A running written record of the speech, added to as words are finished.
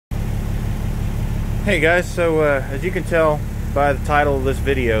Hey guys, so as you can tell by the title of this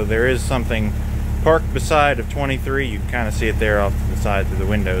video, there is something parked beside of 23. You can kind of see it there off to the side through the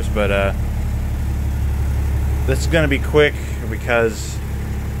windows, but this is going to be quick because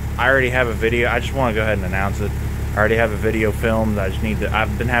I already have a video. I just want to go ahead and announce it. I already have a video filmed.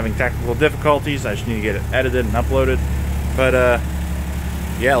 I've been having technical difficulties. I just need to get it edited and uploaded. But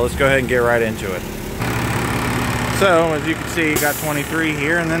yeah, let's go ahead and get right into it. So as you can see, you got 23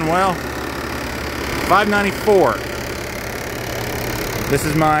 here, and then, well, 594. This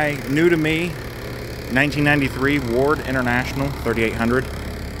is my new to me 1993 Ward International 3800.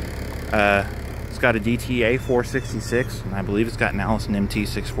 It's got a DTA 466, and I believe it's got an Allison MT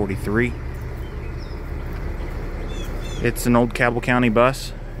 643. It's an old Cabell County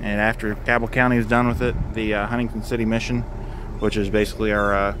bus, and after Cabell County is done with it, the Huntington City Mission, which is basically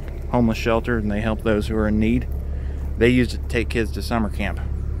our homeless shelter, and they help those who are in need, they used it to take kids to summer camp.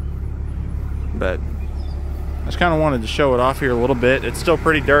 But I just kind of wanted to show it off here a little bit. It's still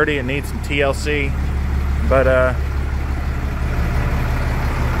pretty dirty. It needs some TLC, but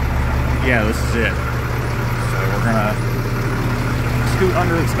yeah, this is it. So we're gonna scoot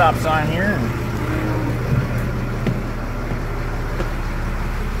under the stop sign here and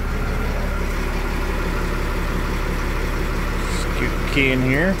scoot the key in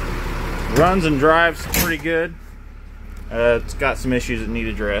here. Runs and drives pretty good. It's got some issues that need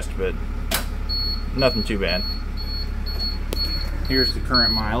addressed, but nothing too bad. Here's the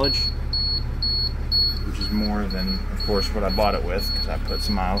current mileage, which is more than, of course, what I bought it with, because I put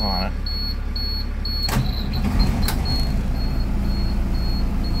some miles on it.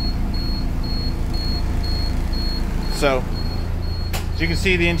 So, as you can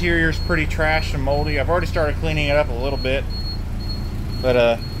see, the interior is pretty trashed and moldy. I've already started cleaning it up a little bit, but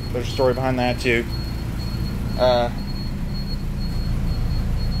there's a story behind that too.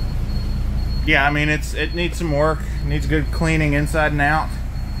 Yeah, I mean, it needs some work. It needs good cleaning inside and out.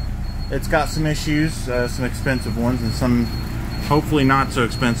 It's got some issues, some expensive ones, and some hopefully not so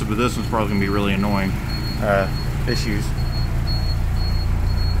expensive, but this one's probably going to be really annoying issues.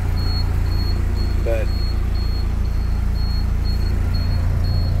 But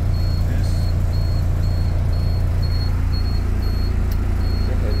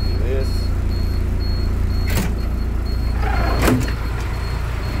go ahead and do this.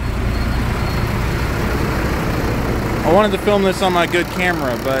 I wanted to film this on my good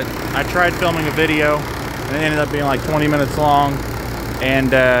camera, but I tried filming a video and it ended up being like 20 minutes long,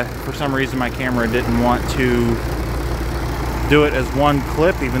 and for some reason my camera didn't want to do it as one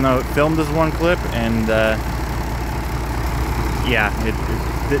clip, even though it filmed as one clip, and yeah, it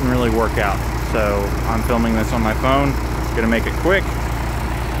didn't really work out. So I'm filming this on my phone. Gonna make it quick,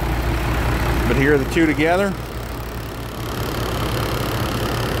 but here are the two together.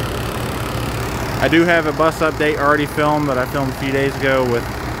 I do have a bus update already filmed that I filmed a few days ago with,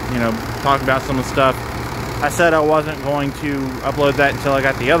 you know, talking about some of the stuff. I said I wasn't going to upload that until I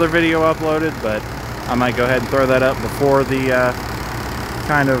got the other video uploaded, but I might go ahead and throw that up before the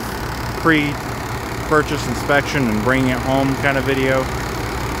kind of pre-purchase inspection and bringing it home kind of video.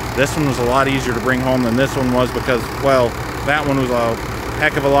 This one was a lot easier to bring home than this one was because, well, that one was a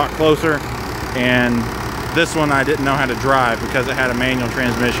heck of a lot closer, and this one I didn't know how to drive because it had a manual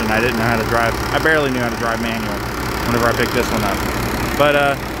transmission. I didn't know how to drive. I barely knew how to drive manual whenever I picked this one up. But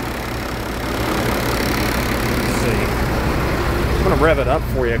let's see. I'm gonna rev it up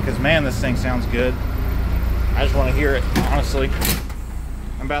for you because, man, this thing sounds good. I just want to hear it, honestly.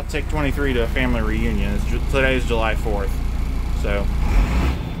 I'm about to take 23 to a family reunion. Today's July 4th, so.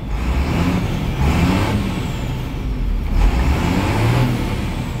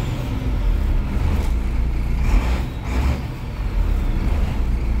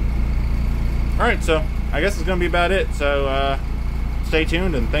 Alright, so I guess it's going to be about it. So stay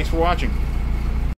tuned and thanks for watching.